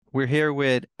We're here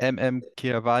with M.M.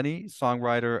 Kiavani,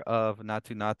 songwriter of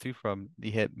Natu Natu from the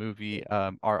hit movie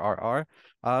RRR.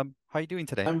 How are you doing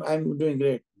today? I'm doing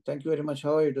great. Thank you very much.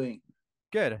 How are you doing?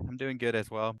 Good. I'm doing good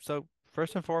as well. So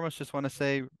first and foremost, just want to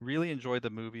say really enjoyed the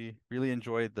movie, really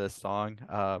enjoyed the song.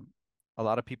 A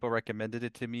lot of people recommended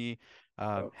it to me,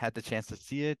 Oh, had the chance to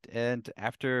see it, and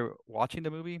after watching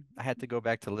the movie, I had to go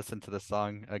back to listen to the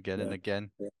song again and yeah,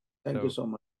 again. yeah. Thank you So so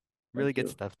much. really Thank good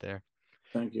you. stuff there.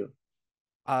 Thank you.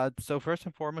 So first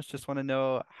and foremost, just want to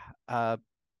know,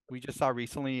 we just saw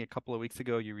recently, a couple of weeks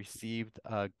ago, you received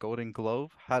a Golden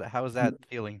Globe. How is that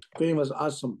feeling? Film was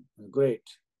awesome, great,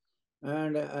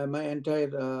 and my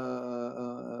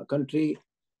entire country,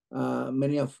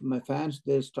 many of my fans,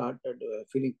 they started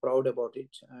feeling proud about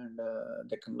it, and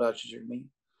they congratulated me,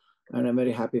 and I'm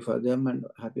very happy for them and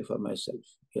happy for myself.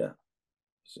 Yeah,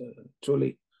 so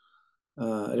truly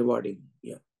rewarding.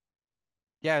 Yeah.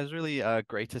 Yeah, it was really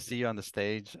great to see you on the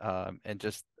stage, and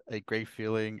just a great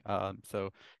feeling. So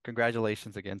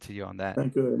congratulations again to you on that.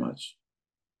 Thank you very much.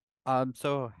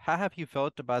 So how have you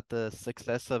felt about the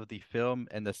success of the film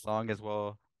and the song as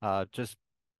well? Just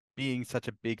being such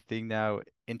a big thing now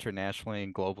internationally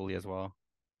and globally as well.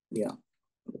 Yeah.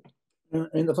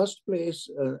 In the first place,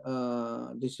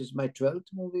 this is my 12th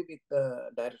movie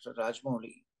with director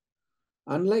Rajmouli.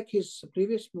 Unlike his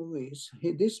previous movies,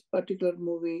 this particular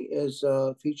movie is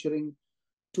featuring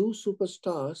two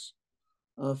superstars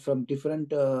from different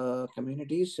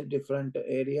communities, different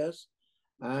areas,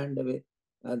 and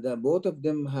both of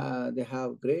them they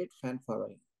have great fan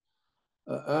following.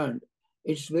 And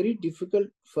it's very difficult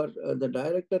for the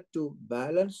director to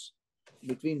balance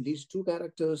between these two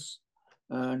characters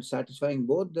and satisfying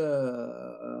both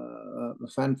the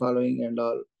fan following and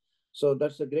all. So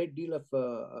that's a great deal of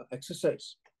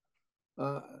exercise,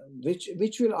 uh,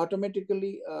 which will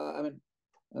automatically, I mean,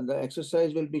 the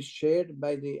exercise will be shared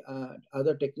by the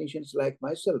other technicians like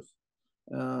myself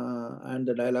and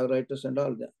the dialogue writers and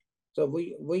all that. So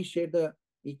we share the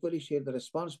equally share the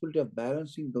responsibility of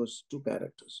balancing those two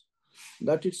characters.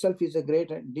 That itself is a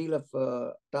great deal of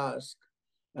task,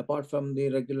 apart from the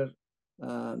regular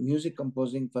music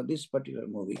composing for this particular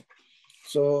movie.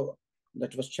 So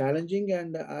that was challenging,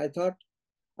 and I thought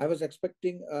I was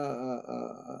expecting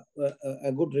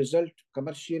a good result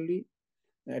commercially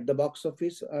at the box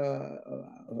office.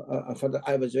 For the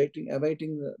I was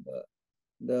awaiting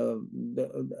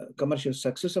the commercial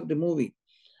success of the movie,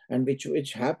 and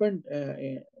which happened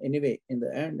anyway in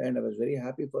the end, and I was very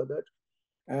happy for that.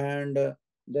 And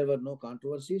there were no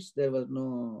controversies. There was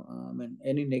no I mean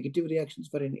any negative reactions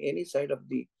for any side of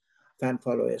the fan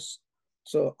followers.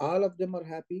 So all of them are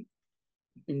happy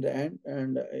in the end,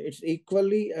 and it's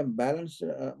equally a balanced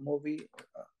movie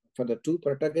for the two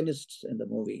protagonists in the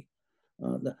movie.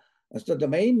 So the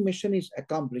main mission is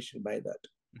accomplished by that.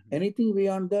 Mhm. Anything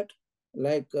beyond that,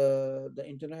 like the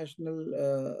international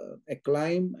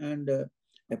acclaim and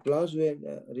applause we're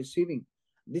receiving,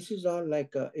 this is all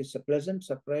like it's a pleasant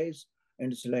surprise,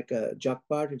 and it's like a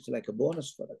jackpot. It's like a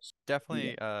bonus for us. Yeah,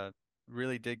 Definitely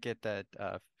really did get that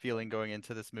feeling going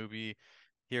into this movie,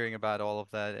 hearing about all of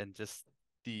that and just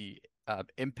the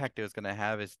impact it was going to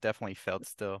have is definitely felt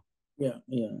still. yeah,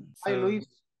 yeah. Hi, So, Luis.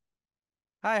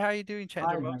 hi, how are you doing, Hi,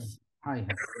 Chandra hi, Bose? hi,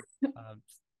 hi. Um,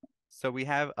 so we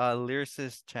have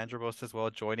lyricist Chandra Bose as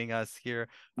well joining us here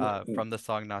Yeah, yeah. from the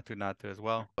song Natu Natu as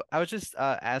well. I was just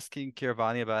asking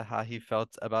Kiravani about how he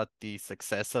felt about the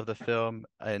success of the film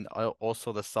and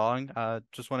also the song.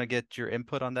 Just want to get your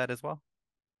input on that as well.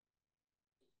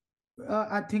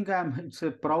 I think it's a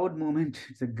proud moment.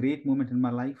 It's a great moment in my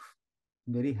life.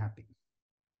 Very happy.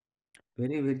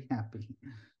 Very, very happy.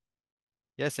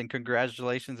 Yes, and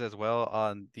congratulations as well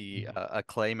on the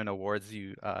acclaim and awards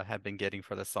you have been getting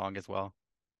for the song as well.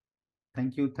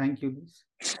 Thank you, Luis.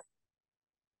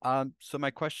 So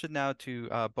my question now to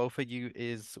both of you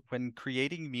is when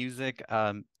creating music,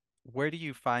 where do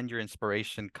you find your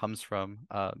inspiration comes from,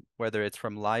 whether it's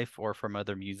from life or from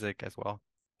other music as well?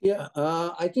 Yeah,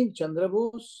 I think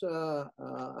Chandrabose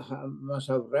must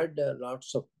have read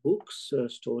lots of books,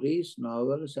 stories,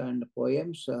 novels, and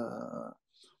poems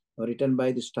written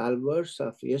by the stalwarts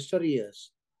of yesteryears.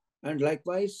 And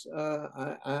likewise,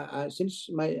 since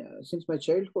my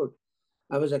childhood,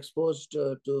 I was exposed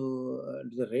to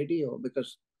the radio,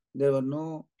 because there were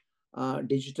no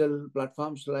digital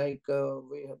platforms like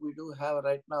we do have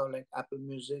right now, like Apple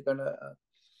Music and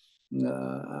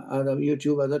other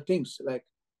YouTube, other things. Like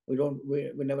we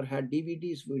never had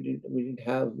DVDs. We didn't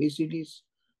have VCDs.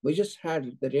 We just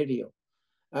had the radio,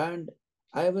 and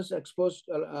I was exposed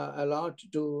a lot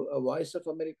to Voice of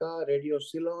America, Radio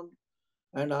Ceylon,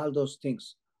 and all those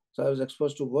things. So I was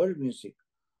exposed to world music.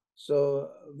 So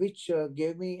which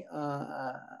gave me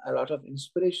a lot of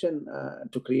inspiration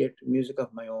to create music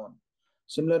of my own.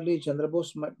 Similarly, Chandra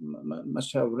Bose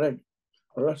must have read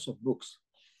lots of books.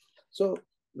 So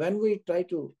when we try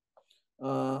to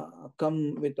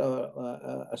come with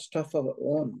a stuff of our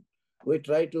own, we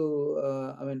try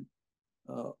to,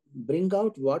 bring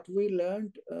out what we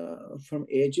learned from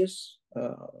ages,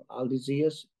 all these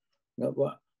years,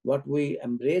 what we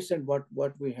embrace and what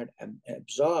we had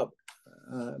absorbed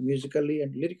musically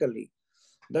and lyrically.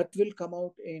 That will come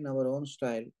out in our own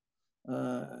style.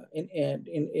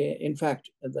 In fact,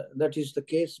 that is the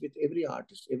case with every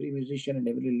artist, every musician, and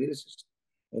every lyricist,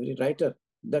 every writer.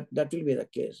 That will be the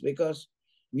case because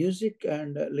music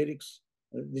and lyrics,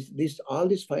 this all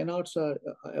these fine arts are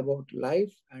about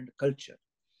life and culture.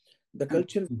 The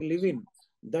culture we live in,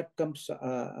 that comes,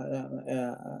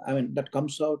 that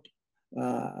comes out,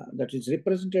 that is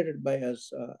represented by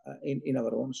us in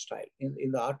our own style,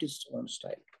 in the artist's own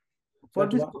style. For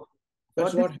That's this, what, for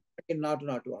that's this, what happened in Natu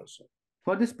Natu also.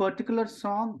 for this particular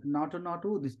song, Natu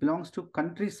Natu, this belongs to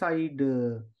countryside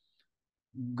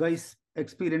guys'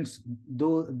 experience,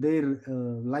 though their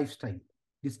lifestyle.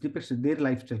 This depicts their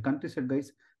lifestyle, countryside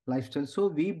guys' lifestyle. So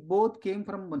we both came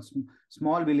from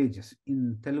small villages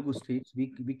in Telugu states.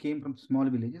 We came from small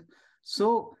villages.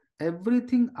 So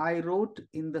everything I wrote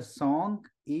in the song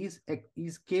is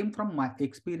came from my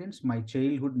experience, my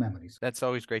childhood memories. That's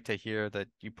always great to hear that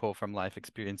you pull from life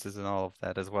experiences and all of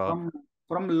that as well.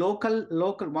 From local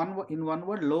in one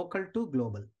word, local to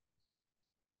global.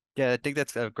 Yeah, I think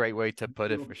that's a great way to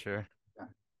put it for sure. Yeah.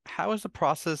 How was the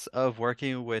process of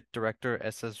working with director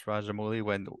S.S. Rajamouli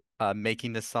when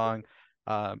making this song?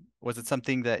 Was it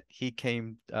something that he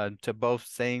came to both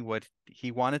saying what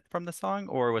he wanted from the song,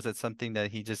 or was it something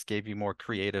that he just gave you more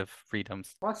creative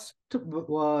freedoms? First,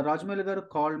 Rajamouli garu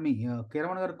called me,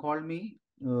 Keeravan garu called me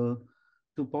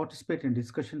to participate in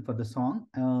discussion for the song.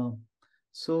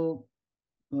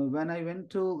 When I went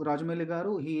to Rajamouli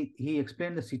garu, he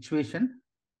explained the situation.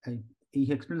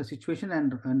 He explained the situation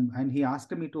and he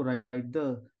asked me to write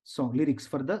the song lyrics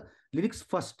for the lyrics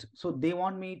first. So they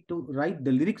want me to write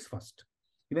the lyrics first.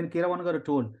 Even Keeravan garu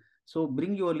told, so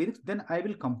bring your lyrics, then I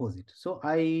will compose it. So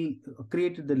I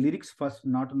created the lyrics first,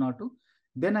 Natu Natu.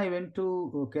 Then I went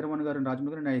to Keeravan garu and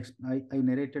Rajamouli garu and I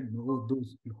narrated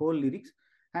those whole lyrics.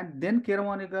 And then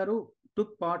Keeravan garu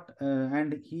took part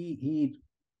and he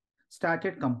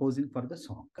started composing for the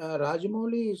song.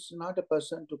 Rajamouli is not a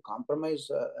person to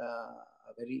compromise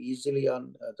very easily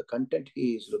on the content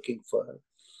he is looking for.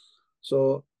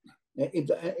 So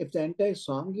if the entire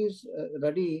song is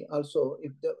ready, also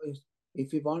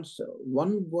if he wants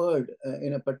one word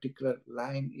in a particular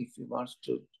line, if he wants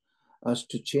us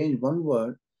to change one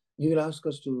word, he will ask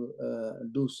us to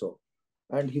do so,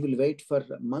 and he will wait for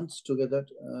months together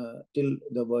till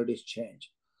the word is changed.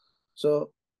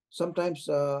 So sometimes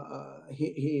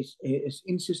he is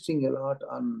insisting a lot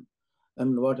on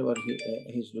whatever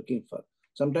he's looking for.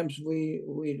 Sometimes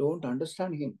we don't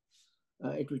understand him.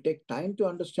 It will take time to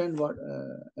understand what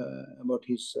about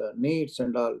his needs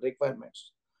and all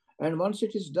requirements. And once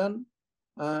it is done,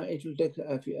 it will take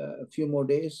a few more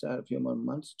days or a few more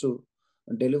months to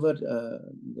deliver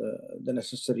the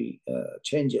necessary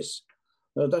changes.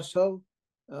 That's how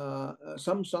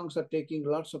some songs are taking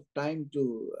lots of time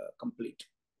to complete.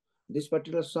 This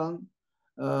particular song,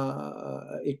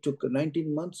 it took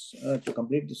 19 months to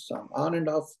complete this song, on and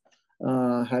off,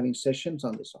 having sessions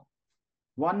on the song.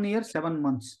 1 year, 7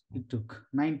 months it took,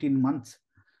 19 months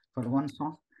for one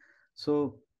song.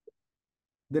 So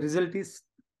the result is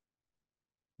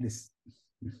this.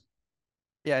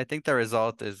 Yeah, I think the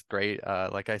result is great.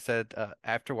 Like I said,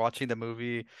 after watching the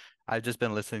movie, I've just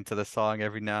been listening to the song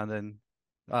every now and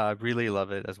then. Really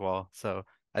love it as well. So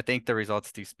I think the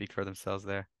results do speak for themselves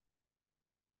there.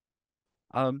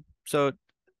 So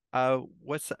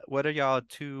what are y'all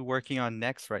two working on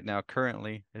next right now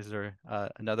currently? Is there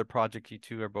another project you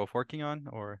two are both working on,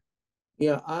 or?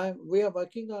 Yeah, we are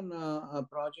working on a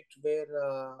project where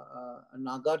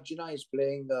Nagarjuna is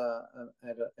playing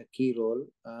a key role.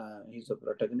 He's a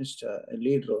protagonist, a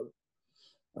lead role.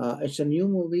 It's a new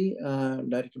movie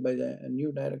directed by a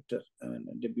new director,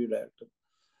 debut director.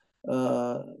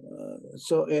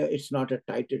 So it's not a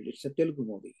title, it's a Telugu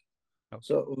movie. Okay.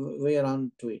 So we are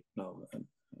on to it now.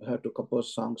 We have to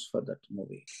compose songs for that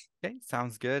movie. Okay,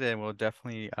 sounds good, and we'll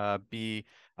definitely be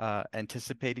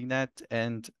anticipating that.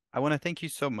 And I want to thank you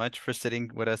so much for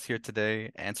sitting with us here today,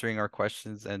 answering our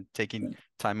questions, and taking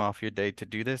time off your day to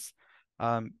do this.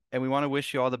 And we want to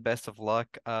wish you all the best of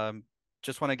luck.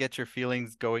 Just want to get your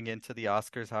feelings going into the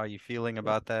Oscars. How are you feeling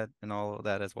about that and all of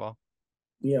that as well?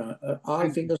 Yeah, all Thank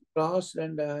you. fingers crossed,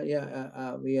 and we are,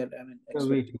 I mean, We're expect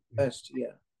waiting. the best. Yeah,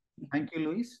 Thank you,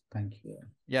 Luis. Thank you. yeah.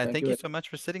 Yeah, Thank thank you you very- so much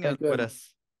for sitting Thank you very with much.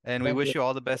 us. And we Thank wish you. you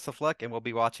all the best of luck, and we'll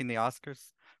be watching the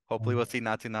Oscars. Hopefully we'll see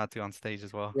Naatu Naatu on stage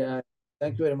as well. Yeah,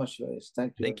 thank you very much, Lois.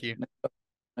 Thank you. Thank you.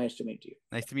 Nice to meet you.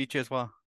 Nice to meet you as well.